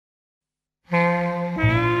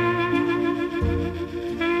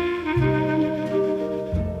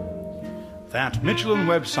That Mitchell and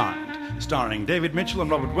Webb Sound, starring David Mitchell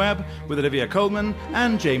and Robert Webb, with Olivia Colman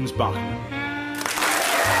and James Bachman.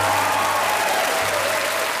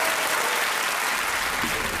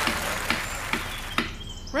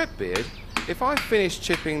 Redbeard, if I finish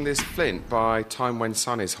chipping this flint by time when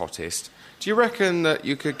sun is hottest, do you reckon that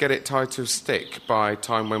you could get it tied to a stick by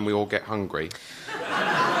time when we all get hungry?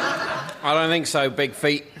 I don't think so, Big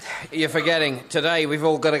Feet. You're forgetting. Today we've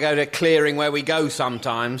all got to go to clearing where we go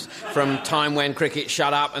sometimes, from time when cricket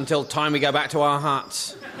shut up until time we go back to our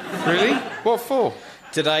huts. Really? What for?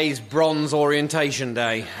 Today's Bronze Orientation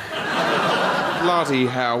Day. Bloody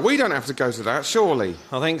hell. We don't have to go to that, surely.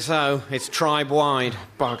 I think so. It's tribe-wide.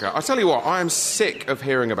 Bugger. I tell you what, I am sick of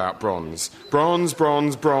hearing about bronze. Bronze,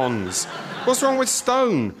 bronze, bronze. What's wrong with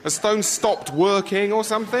stone? Has stone stopped working or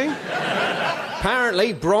something?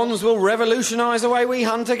 Apparently, bronze will revolutionise the way we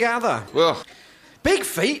hunt and gather. Ugh. Big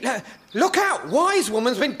Feet, look out! Wise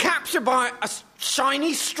Woman's been captured by a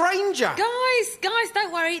shiny stranger. Guys,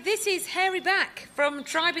 don't worry. This is Hairy Back from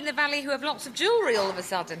Tribe in the Valley who have lots of jewellery all of a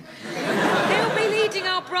sudden. They'll be leading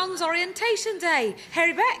our Bronze Orientation Day.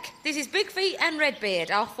 Hairy Back, this is Big Feet and Redbeard,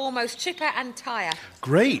 our foremost chipper and tyer.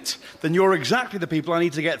 Great. Then you're exactly the people I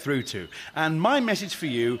need to get through to. And my message for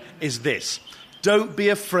you is this. Don't be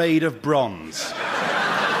afraid of bronze.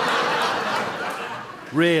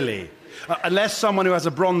 Really. Unless someone who has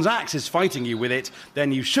a bronze axe is fighting you with it,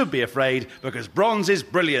 then you should be afraid, because bronze is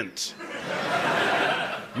brilliant.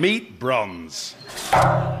 Meet bronze.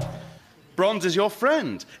 Bronze is your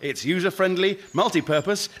friend. It's user-friendly,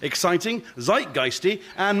 multi-purpose, exciting, zeitgeisty,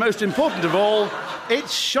 and most important of all,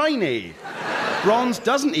 it's shiny. Bronze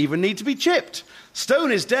doesn't even need to be chipped.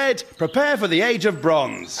 Stone is dead. Prepare for the age of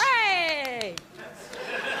bronze. Hey!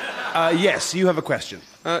 Yes, you have a question.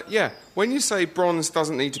 Yeah. When you say bronze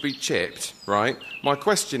doesn't need to be chipped, right, my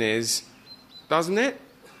question is, doesn't it?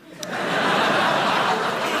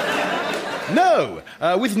 No.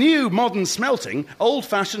 With new modern smelting,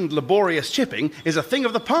 old-fashioned laborious chipping is a thing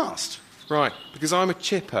of the past. Right, because I'm a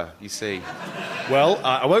chipper, you see. Well,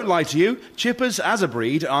 I won't lie to you. Chippers, as a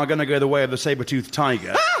breed, are going to go the way of the saber-toothed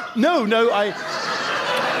tiger. Ah! No,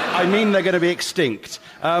 I mean they're going to be extinct.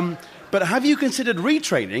 But have you considered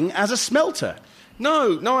retraining as a smelter?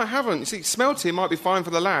 No, I haven't. You see, smelting might be fine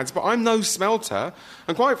for the lads, but I'm no smelter.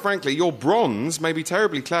 And quite frankly, your bronze may be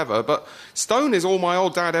terribly clever, but stone is all my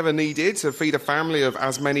old dad ever needed to feed a family of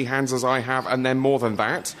as many hands as I have, and then more than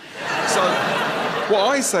that. So, what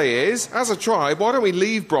I say is, as a tribe, why don't we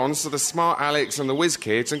leave bronze to the smart Alex and the whiz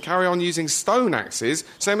kids and carry on using stone axes,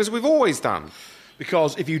 same as we've always done?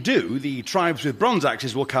 Because if you do, the tribes with bronze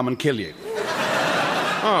axes will come and kill you.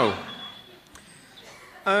 Oh.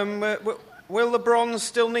 Will the bronze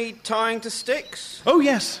still need tying to sticks? Oh,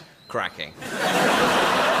 yes. Cracking.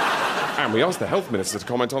 And we asked the health minister to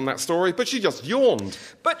comment on that story, but she just yawned.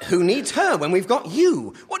 But who needs her when we've got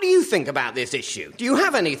you? What do you think about this issue? Do you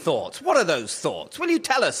have any thoughts? What are those thoughts? Will you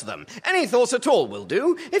tell us them? Any thoughts at all will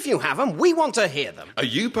do. If you have them, we want to hear them. Are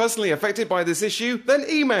you personally affected by this issue? Then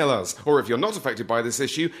email us. Or if you're not affected by this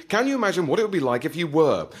issue, can you imagine what it would be like if you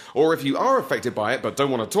were? Or if you are affected by it but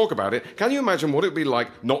don't want to talk about it, can you imagine what it would be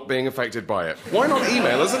like not being affected by it? Why not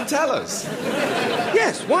email us and tell us?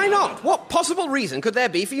 Yes, why not? What possible reason could there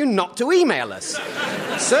be for you not to email us?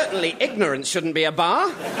 Certainly ignorance shouldn't be a bar.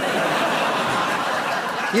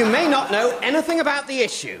 You may not know anything about the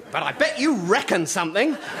issue, but I bet you reckon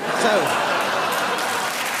something.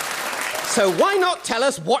 So why not tell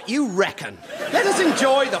us what you reckon? Let us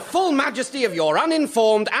enjoy the full majesty of your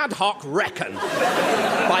uninformed ad hoc reckon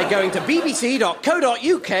by going to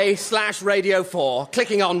bbc.co.uk/Radio4,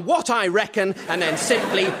 clicking on What I Reckon, and then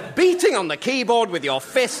simply beating on the keyboard with your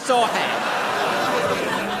fists or head.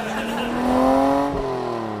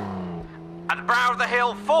 At the brow of the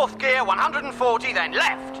hill, fourth gear, 140, then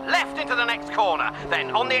left into the next corner,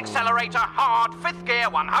 then on the accelerator, hard, fifth gear,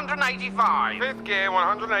 185. Fifth gear,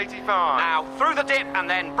 185. Now, through the dip, and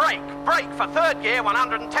then brake for third gear,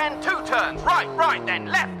 110, two turns, right, then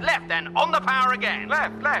left, then on the power again.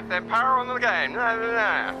 Left, then power on again.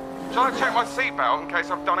 Shall I check my seatbelt in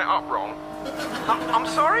case I've done it up wrong? I'm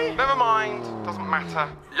sorry? Never mind, doesn't matter.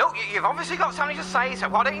 Look, you've obviously got something to say, so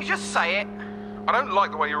why don't you just say it? I don't like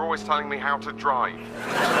the way you're always telling me how to drive.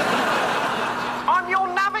 I'm your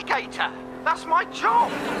navigator. That's my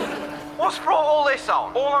job. What's brought all this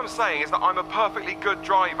on? All I'm saying is that I'm a perfectly good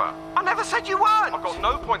driver. I never said you weren't. I've got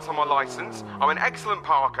no points on my licence, I'm an excellent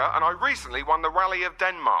parker, and I recently won the Rally of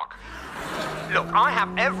Denmark. Look, I have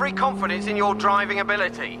every confidence in your driving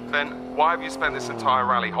ability. Then why have you spent this entire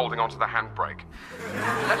rally holding onto the handbrake?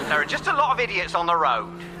 There are just a lot of idiots on the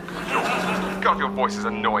road. God, your voice is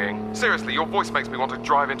annoying. Seriously, your voice makes me want to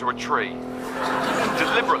drive into a tree.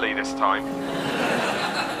 Deliberately this time.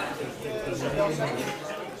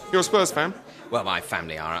 You're a Spurs fan? Well, my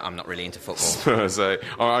family are. I'm not really into football. Spurs, eh?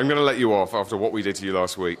 All right, I'm going to let you off after what we did to you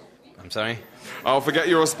last week. I'm sorry? I'll forget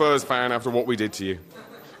you're a Spurs fan after what we did to you.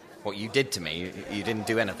 What you did to me? You didn't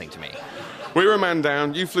do anything to me. We were a man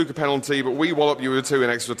down, you fluke a penalty, but we walloped you with 2 in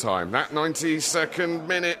extra time. That 92nd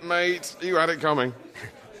minute, mate, you had it coming.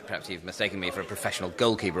 Perhaps you've mistaken me for a professional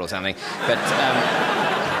goalkeeper or something. But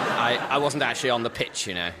I wasn't actually on the pitch,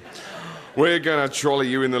 you know. We're going to trolley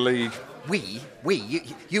you in the league.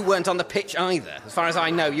 You weren't on the pitch either. As far as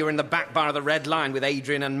I know, you were in the back bar of the Red Line with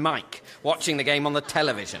Adrian and Mike, watching the game on the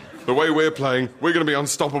television. The way we're playing, we're going to be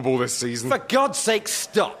unstoppable this season. For God's sake,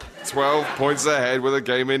 stop. 12 points ahead with a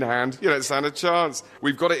game in hand. You don't stand a chance.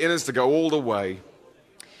 We've got it in us to go all the way.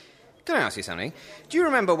 Can I ask you something? Do you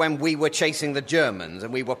remember when we were chasing the Germans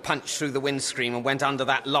and we were punched through the windscreen and went under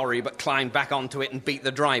that lorry but climbed back onto it and beat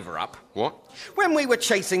the driver up? What? When we were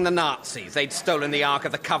chasing the Nazis, they'd stolen the Ark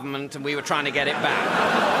of the Covenant and we were trying to get it back.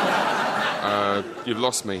 You've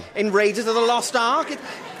lost me. In Raiders of the Lost Ark?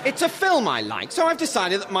 It's a film I like, so I've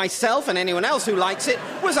decided that myself and anyone else who likes it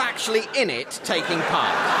was actually in it taking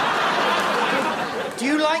part. Do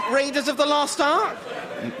you like Raiders of the Lost Ark?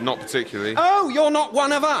 Not particularly. Oh, you're not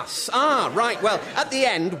one of us. Ah, right. Well, at the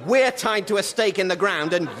end, we're tied to a stake in the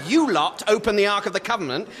ground and you lot open the Ark of the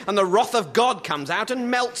Covenant and the wrath of God comes out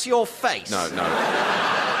and melts your face. No.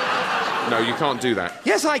 No, you can't do that.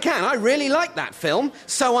 Yes, I can. I really like that film,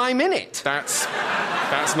 so I'm in it. That's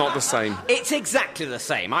not the same. It's exactly the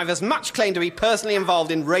same. I've as much claim to be personally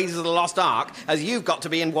involved in Raiders of the Lost Ark as you've got to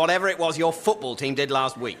be in whatever it was your football team did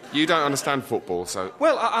last week. You don't understand football, so...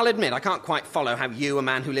 Well, I'll admit, I can't quite follow how you, a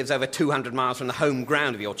man who lives over 200 miles from the home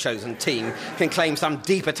ground of your chosen team, can claim some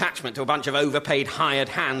deep attachment to a bunch of overpaid hired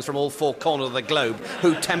hands from all 4 corners of the globe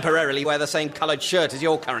who temporarily wear the same coloured shirt as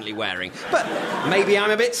you're currently wearing. But maybe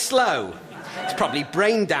I'm a bit slow. It's probably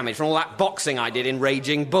brain damage from all that boxing I did in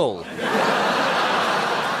Raging Bull.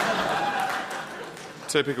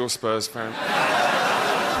 Typical Spurs fan.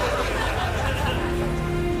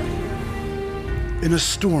 In a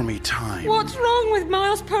stormy time, What's wrong with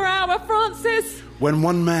miles per hour, Francis? when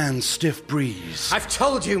one man's stiff breeze I've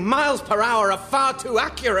told you, miles per hour are far too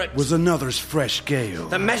accurate. was another's fresh gale,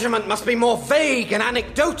 The measurement must be more vague and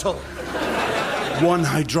anecdotal. one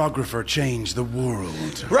hydrographer changed the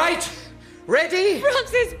world. Right? Ready?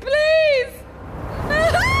 Francis, please!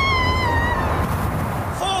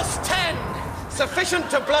 Force 10. Sufficient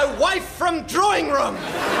to blow wife from drawing room.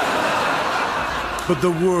 But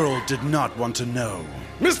the world did not want to know.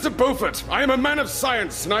 Mr. Beaufort, I am a man of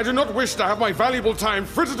science, and I do not wish to have my valuable time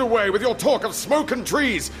frittered away with your talk of smoke and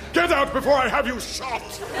trees. Get out before I have you shot!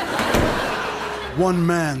 One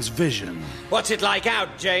man's vision. What's it like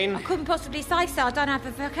out, Jane? I couldn't possibly say so. I don't have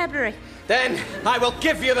the vocabulary. Then I will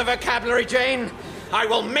give you the vocabulary, Jane. I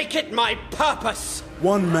will make it my purpose.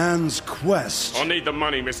 One man's quest. I need the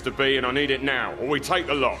money, Mr. B, and I need it now, or we take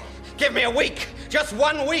the lot. Give me a week, just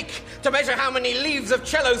 1 week, to measure how many leaves of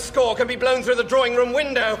cello score can be blown through the drawing room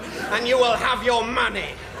window, and you will have your money.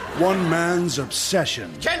 One man's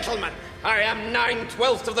obsession. Gentlemen, I am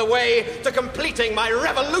 9/12 of the way to completing my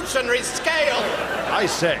revolutionary scale. I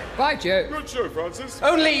say. By Joe. Good show, Francis.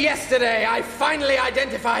 Only yesterday I finally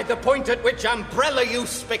identified the point at which umbrella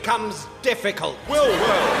use becomes difficult. Well.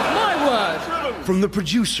 My word. From the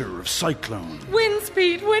producer of Cyclone. Wind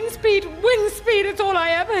speed, wind speed, wind speed. It's all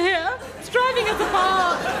I ever hear. It's driving us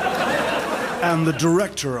apart. And the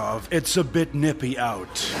director of It's a Bit Nippy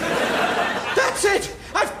Out. That's it!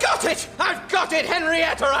 I've got it! I've got it,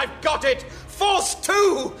 Henrietta! I've got it! Force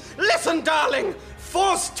 2! Listen, darling!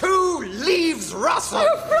 Force 2 leaves Russell!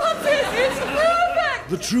 Oh, Francis, it's perfect!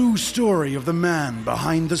 The true story of the man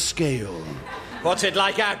behind the scale. What's it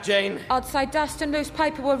like out, Jane? I'd say dust and loose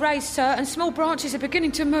paper were raised, sir, and small branches are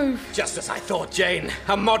beginning to move. Just as I thought, Jane.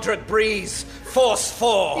 A moderate breeze. Force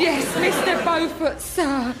 4. Yes, Mr. Beaufort,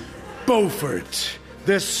 sir. Beaufort.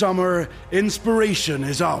 This summer, inspiration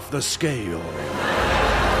is off the scale.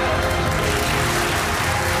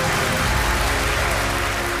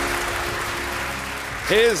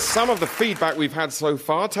 Here's some of the feedback we've had so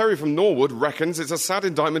far. Terry from Norwood reckons it's a sad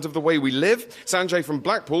indictment of the way we live. Sanjay from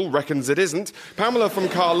Blackpool reckons it isn't. Pamela from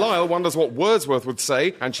Carlisle wonders what Wordsworth would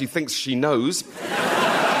say, and she thinks she knows.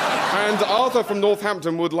 And Arthur from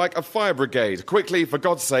Northampton would like a fire brigade. Quickly, for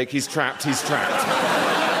God's sake, he's trapped, he's trapped.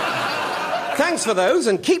 Thanks for those,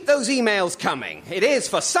 and keep those emails coming. It is,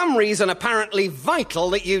 for some reason, apparently vital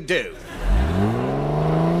that you do.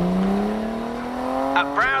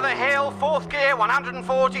 At Brow the Hill, 4th gear,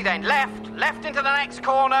 140, then left into the next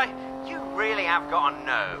corner. You really have got a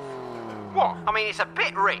nerve. What? I mean, it's a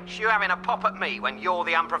bit rich, you having a pop at me when you're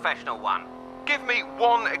the unprofessional one. Give me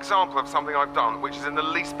one example of something I've done which is in the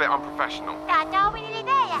least bit unprofessional.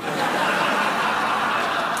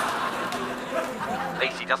 At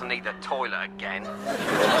least he doesn't need the toilet again.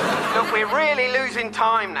 Look, we're really losing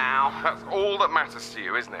time now. That's all that matters to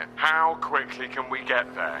you, isn't it? How quickly can we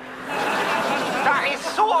get there? That is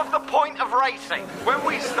sort of the point of racing. When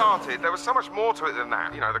we started, there was so much more to it than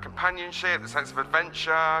that. You know, the companionship, the sense of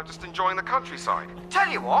adventure, just enjoying the countryside. Tell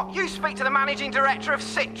you what, you speak to the managing director of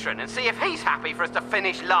Citroën and see if he's happy for us to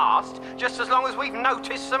finish last, just as long as we've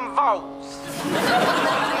noticed some voles.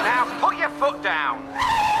 Now, put your foot down.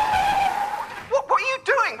 What are you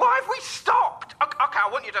doing? Why have we stopped? Okay, I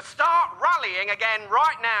want you to start rallying again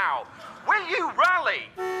right now. Will you rally?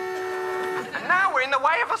 And now we're in the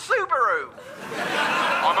way of a Subaru.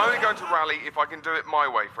 I'm only going to rally if I can do it my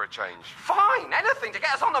way for a change. Fine, anything to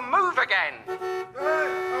get us on the move again.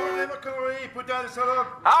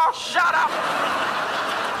 Oh, shut up!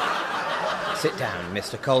 Sit down,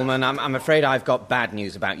 Mr. Coleman. I'm afraid I've got bad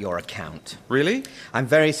news about your account. Really? I'm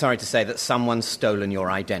very sorry to say that someone's stolen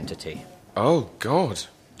your identity. Oh, God.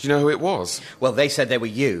 Do you know who it was? Well, they said they were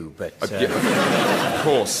you, but... Yeah, of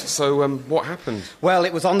course. So, what happened? Well,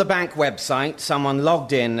 it was on the bank website. Someone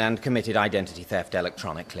logged in and committed identity theft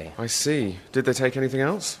electronically. I see. Did they take anything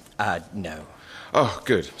else? No. Oh,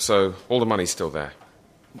 good. So, all the money's still there.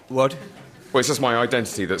 What? Well, it's just my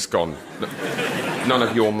identity that's gone. None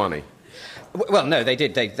of your money. Well, no, they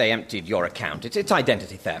did. They emptied your account. It's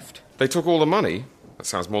identity theft. They took all the money? That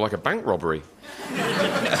sounds more like a bank robbery.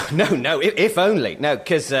 No, if only. No,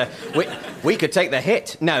 because we could take the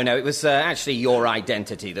hit. No, it was actually your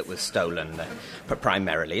identity that was stolen,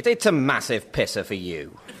 primarily. It's a massive pisser for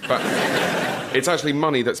you. But it's actually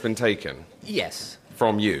money that's been taken? Yes.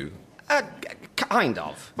 From you? Kind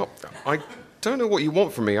of. Well, I don't know what you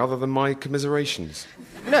want from me other than my commiserations.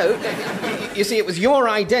 No, you see, it was your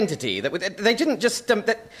identity that... They didn't just...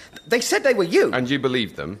 They said they were you. And you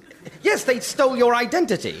believed them? Yes, they stole your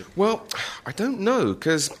identity. Well, I don't know,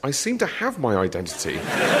 because I seem to have my identity,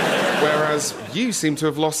 whereas you seem to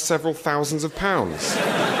have lost several thousands of pounds.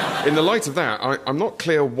 In the light of that, I'm not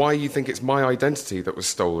clear why you think it's my identity that was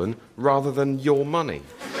stolen rather than your money.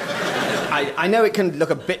 I know it can look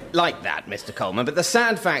a bit like that, Mr. Coleman, but the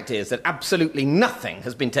sad fact is that absolutely nothing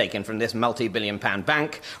has been taken from this multi-billion-pound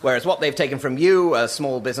bank, whereas what they've taken from you, a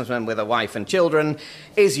small businessman with a wife and children,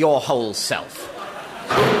 is your whole self.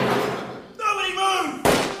 Nobody move!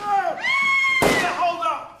 No! Hold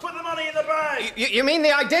up! Put the money in the bag! You mean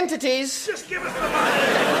the identities? Just give us the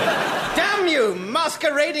money! Damn you,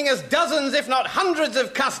 masquerading as dozens, if not hundreds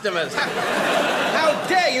of customers! How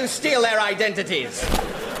dare you steal their identities?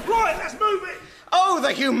 Right, let's move it! Oh,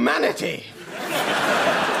 the humanity!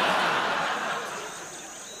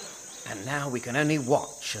 And now we can only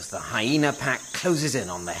watch as the hyena pack closes in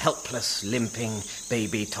on the helpless, limping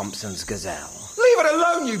baby Thompson's gazelle. Leave it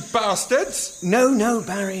alone, you bastards! No,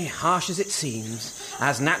 Barry, harsh as it seems.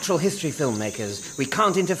 As natural history filmmakers, we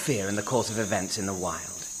can't interfere in the course of events in the wild.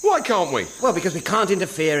 Why can't we? Well, because we can't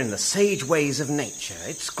interfere in the sage ways of nature.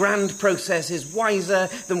 Its grand process is wiser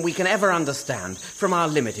than we can ever understand from our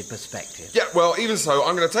limited perspective. Yeah, well, even so,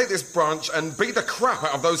 I'm going to take this branch and beat the crap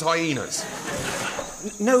out of those hyenas.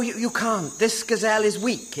 No, you can't. This gazelle is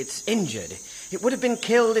weak. It's injured. It would have been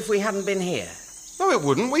killed if we hadn't been here. No, it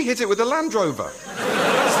wouldn't. We hit it with a Land Rover.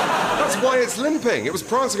 That's why it's limping. It was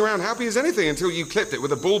prancing around happy as anything until you clipped it with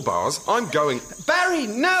the bull bars. I'm going... Barry,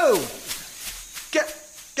 no!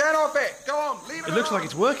 Get off it! Go on, leave it alone. It looks like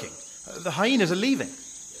it's working. The hyenas are leaving.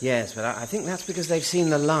 Yes, but I think that's because they've seen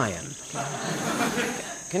the lion.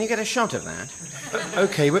 Can you get a shot of that?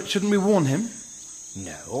 OK, but shouldn't we warn him?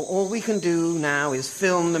 No, all we can do now is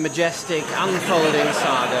film the majestic, unfolding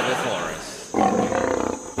saga before us.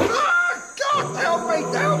 Ah, God, help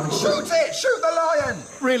me! Help! Shoot it! Shoot the lion!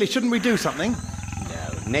 Really, shouldn't we do something?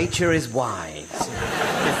 No, nature is wise.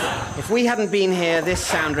 If we hadn't been here, this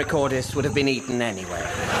sound recordist would have been eaten anyway.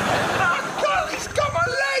 Ah, God, he's got my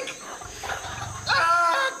leg!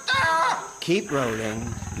 Ah! Keep rolling.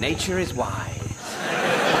 Nature is wise.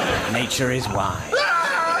 Nature is wise.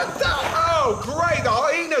 Oh, great! The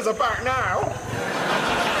hyenas are back now!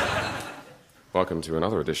 Welcome to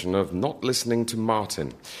another edition of Not Listening to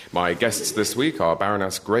Martin. My guests this week are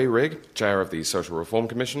Baroness Grey-Rigg, Chair of the Social Reform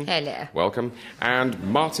Commission. Hello. Welcome. And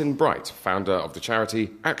Martin Bright, founder of the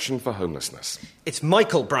charity Action for Homelessness. It's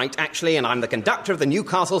Michael Bright, actually, and I'm the conductor of the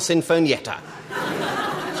Newcastle Sinfonietta.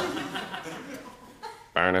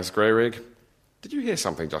 Baroness Grey-Rigg, did you hear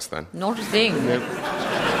something just then? Not a thing.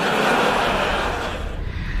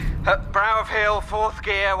 Brow of hill, fourth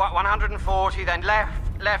gear, 140, then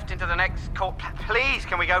left, left into the next court. Please,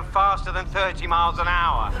 can we go faster than 30 miles an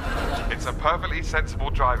hour? It's a perfectly sensible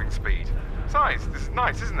driving speed. Besides, this is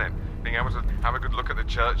nice, isn't it? Being able to have a good look at the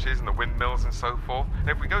churches and the windmills and so forth. And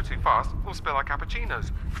if we go too fast, we'll spill our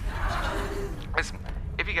cappuccinos. Listen,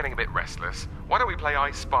 if you're getting a bit restless, why don't we play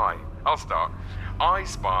I Spy? I'll start. I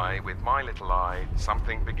spy with my little eye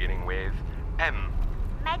something beginning with M.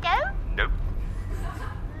 Meadow? Nope.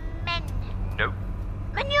 Men. Nope.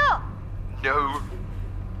 Manure. No.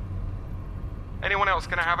 Anyone else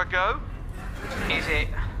going to have a go? Is it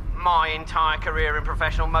my entire career in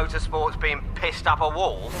professional motorsports being pissed up a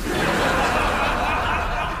wall?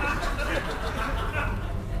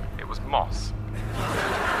 It was moss.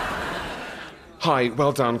 Hi,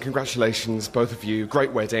 well done. Congratulations, both of you.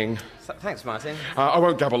 Great wedding. Thanks, Martin. I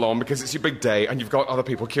won't gabble on because it's your big day and you've got other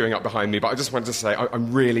people queuing up behind me, but I just wanted to say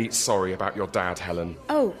I'm really sorry about your dad, Helen.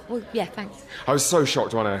 Oh, well, yeah, thanks. I was so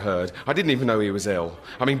shocked when I heard. I didn't even know he was ill.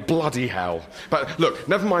 I mean, bloody hell. But look,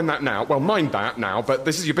 never mind that now. Well, mind that now, but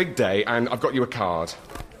this is your big day and I've got you a card.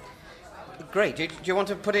 Great. Do you want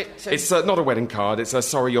to put it... It's not a wedding card, it's a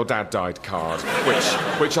sorry your dad died card,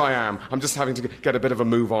 which I am. I'm just having to get a bit of a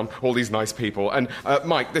move on all these nice people. And,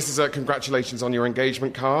 Mike, this is a congratulations on your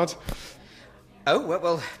engagement card. Oh,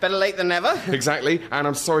 well, better late than never. Exactly, and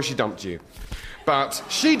I'm sorry she dumped you. But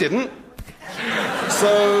she didn't.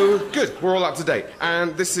 So, good, we're all up to date.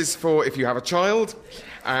 And this is for if you have a child,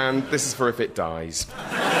 and this is for if it dies.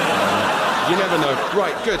 You never know.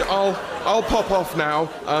 Right, good. I'll pop off now.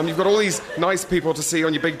 You've got all these nice people to see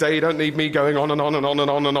on your big day. You don't need me going on and on and on and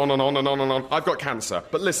on and on and on and on and on. I've got cancer.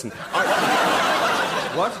 But listen,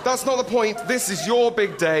 What? That's not the point. This is your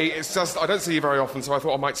big day. It's just, I don't see you very often, so I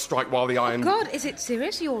thought I might strike while the iron... God, is it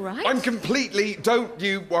serious? Are you all right? I'm completely... Don't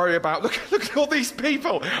you worry about... Look at all these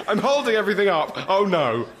people. I'm holding everything up. Oh,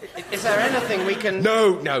 no. Is there anything we can...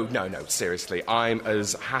 No. Seriously, I'm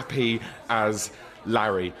as happy as...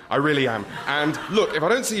 Larry, I really am. And look, if I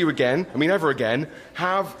don't see you again, ever again,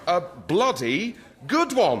 have a bloody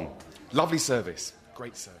good one. Lovely service.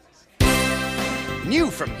 Great service.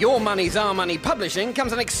 New from Your Money's Our Money Publishing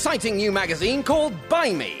comes an exciting new magazine called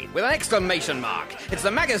Buy Me, with an exclamation mark. It's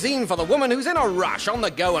the magazine for the woman who's in a rush, on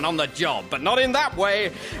the go and on the job, but not in that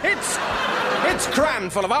way. It's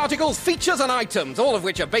crammed full of articles, features and items, all of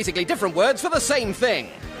which are basically different words for the same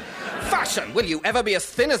thing. Fashion. Will you ever be as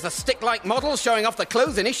thin as the stick-like models showing off the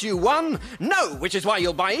clothes in issue 1? No, which is why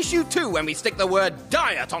you'll buy issue 2 when we stick the word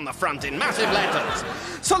diet on the front in massive letters.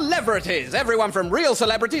 Celebrities. Everyone from real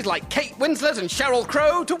celebrities like Kate Winslet and Sheryl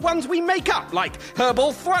Crow to ones we make up like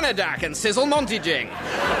Herbal Thwanadak and Sizzle Montiging.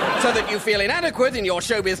 So that you feel inadequate in your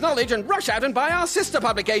showbiz knowledge and rush out and buy our sister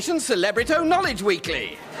publication, Celebrito Knowledge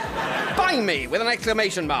Weekly. Buy Me, with an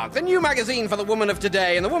exclamation mark. The new magazine for the woman of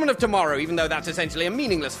today and the woman of tomorrow, even though that's essentially a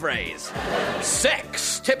meaningless phrase.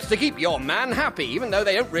 Sex. Tips to keep your man happy, even though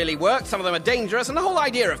they don't really work. Some of them are dangerous, and the whole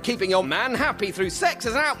idea of keeping your man happy through sex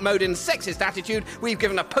is an outmoded and sexist attitude we've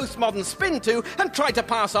given a postmodern spin to and tried to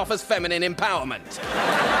pass off as feminine empowerment.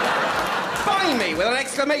 Buy Me, with an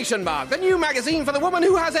exclamation mark. The new magazine for the woman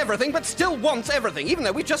who has everything but still wants everything, even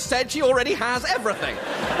though we just said she already has everything.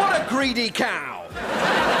 What a greedy cow.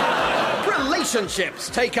 Relationships.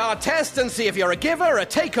 Take our test and see if you're a giver, a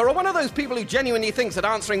taker, or one of those people who genuinely thinks that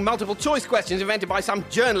answering multiple choice questions invented by some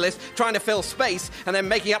journalist trying to fill space and then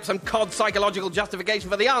making up some cod psychological justification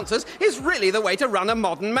for the answers is really the way to run a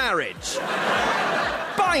modern marriage.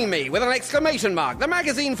 Buy Me, with an exclamation mark. The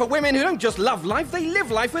magazine for women who don't just love life, they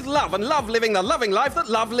live life with love and love living the loving life that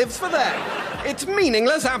love lives for them. It's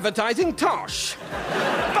meaningless advertising tosh.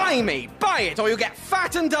 Buy Me, buy it, or you get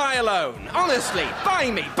fat and die alone. Honestly,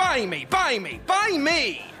 buy me, buy me, buy me, buy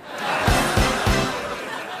me.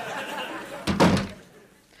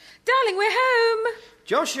 Darling, we're home.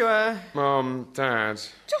 Joshua. Mum, Dad.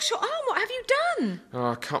 Joshua, what have you done? Oh,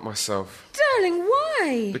 I cut myself. Darling,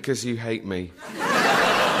 why? Because you hate me.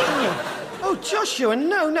 Oh, Joshua,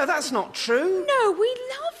 no, that's not true. No, we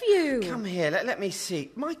love you. Come here, let me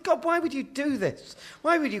see. My God, why would you do this?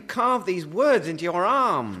 Why would you carve these words into your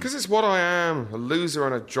arm? Because it's what I am, a loser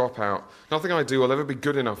and a dropout. Nothing I do will ever be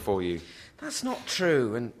good enough for you. That's not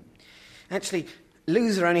true, and actually,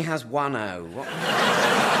 loser only has one O.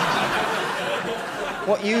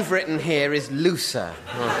 What you've written here is looser.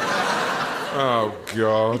 Oh,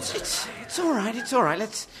 God. It's all right, it's all right.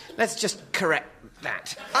 Let's just correct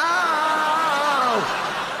that. Oh!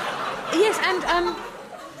 Yes, and,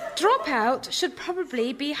 dropout should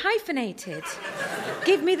probably be hyphenated.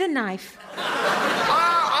 Give me the knife.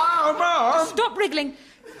 Oh, Mum! Stop wriggling.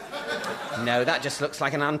 No, that just looks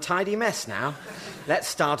like an untidy mess now. Let's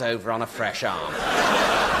start over on a fresh arm.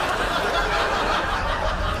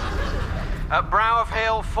 At brow of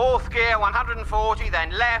hill, 4th gear, 140,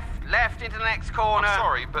 then left into the next corner. I'm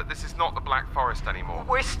sorry, but this is not the Black Forest anymore.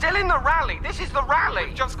 We're still in the rally. This is the rally.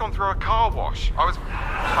 We've just gone through a car wash. I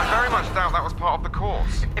very much doubt that was part of the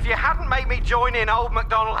course. If you hadn't made me join in Old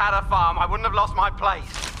MacDonald Had a Farm, I wouldn't have lost my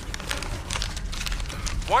place.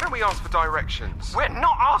 Why don't we ask for directions? We're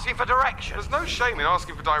not asking for directions. There's no shame in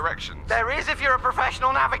asking for directions. There is if you're a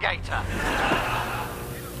professional navigator.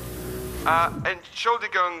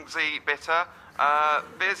 Entschuldigung, Sie bitte.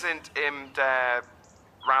 Wir sind in der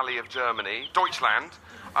Rally of Germany, Deutschland.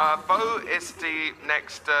 Wo ist die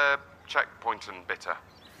nächste Checkpointen, bitte?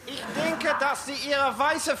 Ich denke, dass Sie Ihre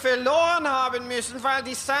Weiße verloren haben müssen, weil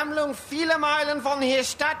die Sammlung viele Meilen von hier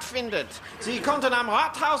stattfindet. Sie konnten am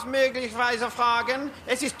Rathaus möglicherweise fragen.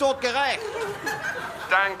 Es ist dort gerecht.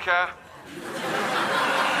 Danke.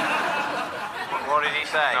 What did he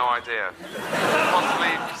say? No idea. Possibly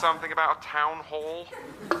something about a town hall?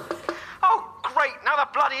 Oh, great. Now the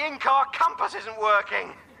bloody in-car compass isn't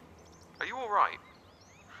working. Are you all right?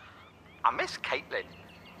 I miss Caitlin.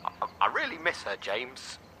 I really miss her,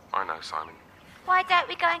 James. I know, Simon. Why don't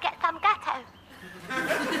we go and get some gatto?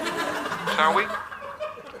 Shall we?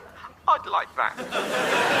 I'd like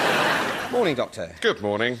that. Morning, Doctor. Good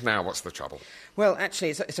morning. Now, what's the trouble? Well, actually,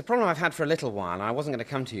 it's a problem I've had for a little while, and I wasn't going to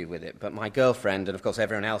come to you with it, but my girlfriend and, of course,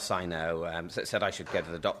 everyone else I know said I should go to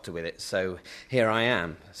the doctor with it, so here I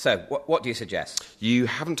am. So, what do you suggest? You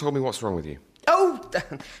haven't told me what's wrong with you. Oh,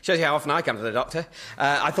 shows you how often I come to the doctor.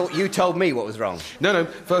 I thought you told me what was wrong. No.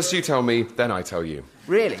 First you tell me, then I tell you.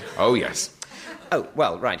 Really? Oh, yes. Oh,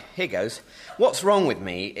 well, right, here goes. What's wrong with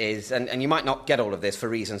me is, and you might not get all of this for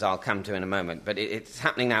reasons I'll come to in a moment, but it's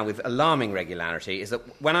happening now with alarming regularity, is that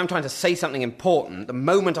when I'm trying to say something important, the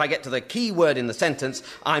moment I get to the key word in the sentence,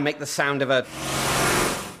 I make the sound of a...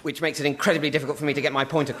 which makes it incredibly difficult for me to get my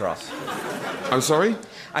point across. I'm sorry?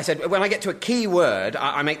 I said, when I get to a key word,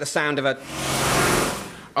 I make the sound of a...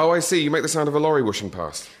 Oh, I see. You make the sound of a lorry whooshing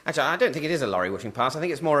past. Actually, I don't think it is a lorry whooshing past. I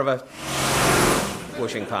think it's more of a...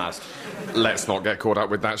 whooshing past. Let's not get caught up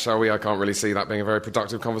with that, shall we? I can't really see that being a very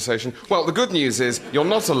productive conversation. Well, the good news is you're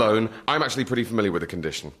not alone. I'm actually pretty familiar with the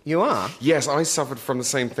condition. You are? Yes, I suffered from the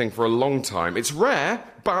same thing for a long time. It's rare,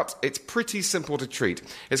 but it's pretty simple to treat.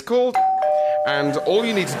 It's called... And all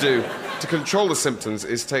you need to do to control the symptoms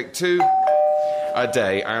is take 2 a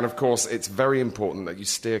day, and of course it's very important that you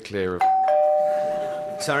steer clear of...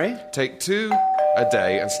 Sorry? Take 2 a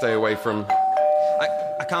day and stay away from...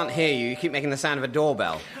 I can't hear you. You keep making the sound of a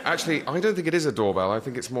doorbell. Actually, I don't think it is a doorbell. I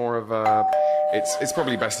think it's more of a... It's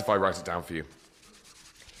probably best if I write it down for you.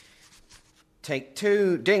 Take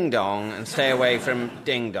 2 ding-dong and stay away from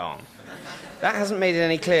ding-dong. That hasn't made it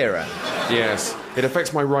any clearer. Yes, it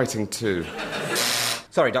affects my writing too.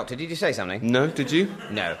 Sorry, Doctor, did you say something? No, did you?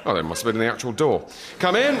 No. Oh, it must have been in the actual door.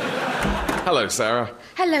 Come in. Hello, Sarah.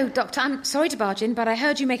 Hello, Doctor. I'm sorry to barge in, but I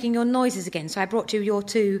heard you making your noises again, so I brought you your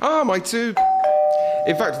 2. Ah, my 2.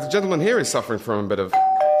 In fact, the gentleman here is suffering from a bit of...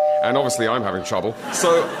 And obviously I'm having trouble.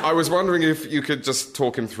 So I was wondering if you could just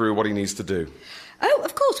talk him through what he needs to do. Oh,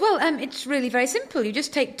 of course. Well, it's really very simple. You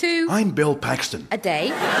just take 2... I'm Bill Paxton. ...a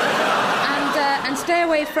day, and stay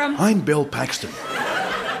away from... I'm Bill Paxton.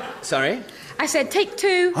 Sorry? I said take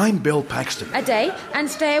 2... I'm Bill Paxton. ...a day, and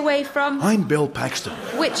stay away from... I'm Bill Paxton.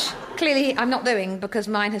 Which, clearly, I'm not doing, because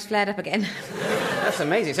mine has flared up again. That's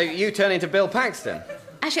amazing. So you turn into Bill Paxton?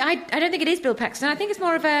 Actually, I don't think it is Bill Paxton. I think it's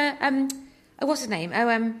more of a, what's his name?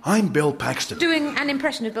 I'm Bill Paxton. Doing an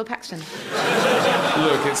impression of Bill Paxton.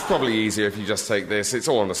 Look, it's probably easier if you just take this. It's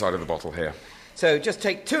all on the side of the bottle here. So just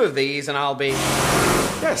take 2 of these and I'll be...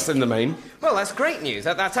 Yes, in the main. Well, that's great news.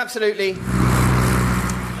 That's absolutely...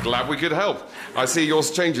 Glad we could help. I see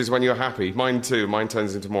yours changes when you're happy. Mine too. Mine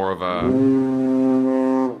turns into more of a...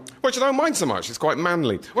 Which I don't mind so much. It's quite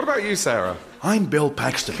manly. What about you, Sarah? I'm Bill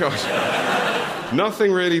Paxton. Gosh.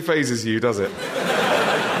 Nothing really phases you, does it?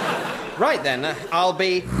 Right then, I'll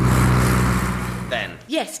be... then.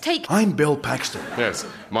 Yes, take... I'm Bill Paxton. Yes.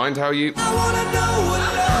 Mind how you... I wanna know what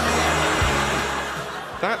love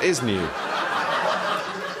is. That is new.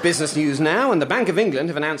 Business news now, and the Bank of England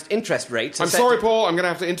have announced interest rates... I'm sorry, Paul, I'm going to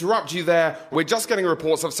have to interrupt you there. We're just getting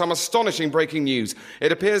reports of some astonishing breaking news.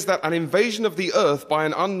 It appears that an invasion of the Earth by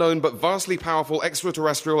an unknown but vastly powerful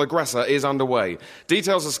extraterrestrial aggressor is underway.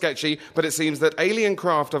 Details are sketchy, but it seems that alien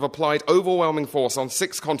craft have applied overwhelming force on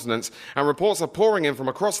 6 continents, and reports are pouring in from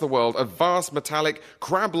across the world of vast, metallic,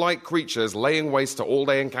 crab-like creatures laying waste to all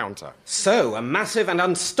they encounter. So, a massive and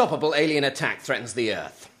unstoppable alien attack threatens the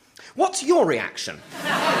Earth. What's your reaction?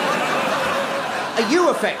 Are you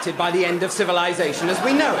affected by the end of civilization as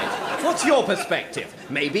we know it? What's your perspective?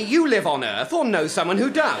 Maybe you live on Earth or know someone who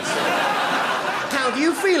does. How do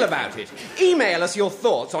you feel about it? Email us your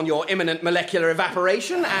thoughts on your imminent molecular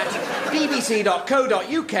evaporation at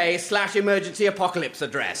bbc.co.uk/emergency apocalypse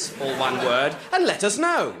address, all one word, and let us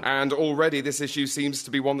know. And already this issue seems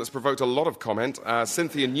to be one that's provoked a lot of comment.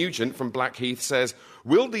 Cynthia Nugent from Blackheath says,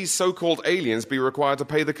 will these so-called aliens be required to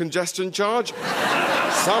pay the congestion charge?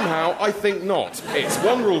 Somehow, I think not. It's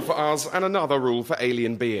one rule for us and another rule for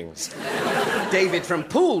alien beings. David from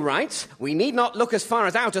Poole writes, we need not look as far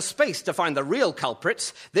as outer space to find the real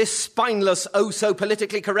culprits, this spineless,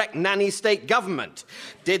 oh-so-politically correct nanny state government.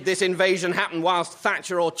 Did this invasion happen whilst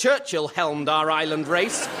Thatcher or Churchill helmed our island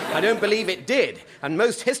race? I don't believe it did, and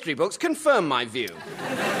most history books confirm my view.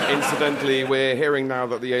 Incidentally, we're hearing now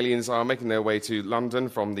that the aliens are making their way to London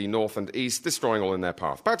from the north and east, destroying all in their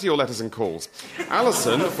path. Back to your letters and calls.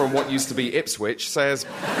 Alison, from what used to be Ipswich, says,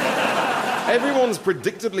 everyone's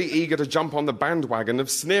predictably eager to jump on the bandwagon of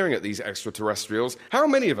sneering at these extraterrestrials. How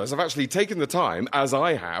many of us have actually taken the time, as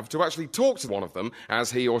I have, to actually talk to one of them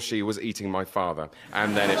as he or she was eating my father?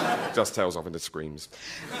 And then it just tails off into screams.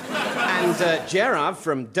 And Gerard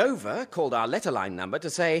from Dover called our letter line number to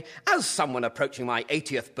say, as someone approaching my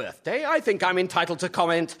 80th birthday, I think I'm entitled to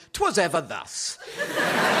comment, 'twas ever thus.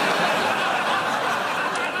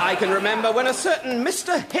 I can remember when a certain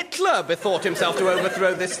Mr. Hitler bethought himself to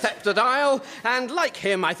overthrow this sceptred isle, and like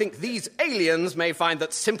him, I think these aliens may find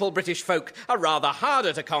that simple British folk are rather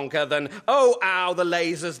harder to conquer than, oh, ow, the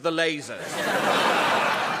lasers, the lasers.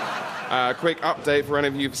 Quick update for any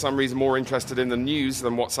of you, for some reason, more interested in the news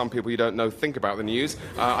than what some people you don't know think about the news.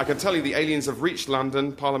 I can tell you the aliens have reached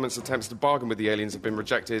London, Parliament's attempts to bargain with the aliens have been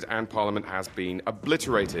rejected, and Parliament has been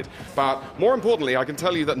obliterated. But more importantly, I can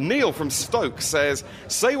tell you that Neil from Stoke says,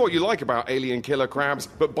 say what you like about alien killer crabs,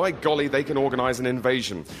 but by golly, they can organise an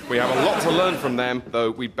invasion. We have a lot to learn from them,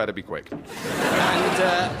 though we'd better be quick. And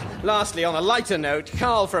lastly, on a lighter note,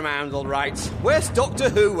 Carl from Oundle writes, where's Doctor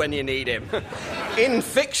Who when you need him? In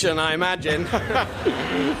fiction, I imagine.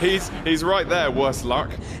 He's right there, worse luck.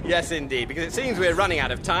 Yes, indeed, because it seems we're running out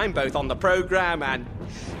of time, both on the programme and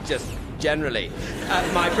just generally.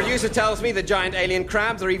 My producer tells me the giant alien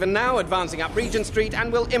crabs are even now advancing up Regent Street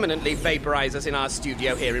and will imminently vaporise us in our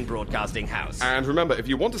studio here in Broadcasting House. And remember, if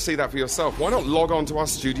you want to see that for yourself, why not log on to our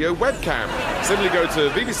studio webcam? Simply go to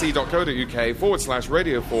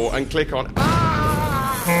bbc.co.uk/Radio4 and click on...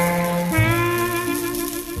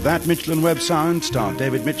 That Mitchell and Webb Sound starred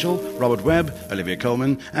David Mitchell, Robert Webb, Olivia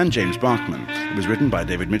Colman and James Barkman. It was written by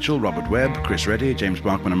David Mitchell, Robert Webb, Chris Reddy, James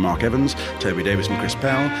Barkman and Mark Evans, Toby Davis and Chris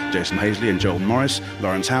Pell, Jason Hazley and Joel Morris,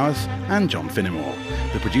 Lawrence Howarth and John Finnemore.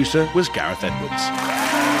 The producer was Gareth Edwards.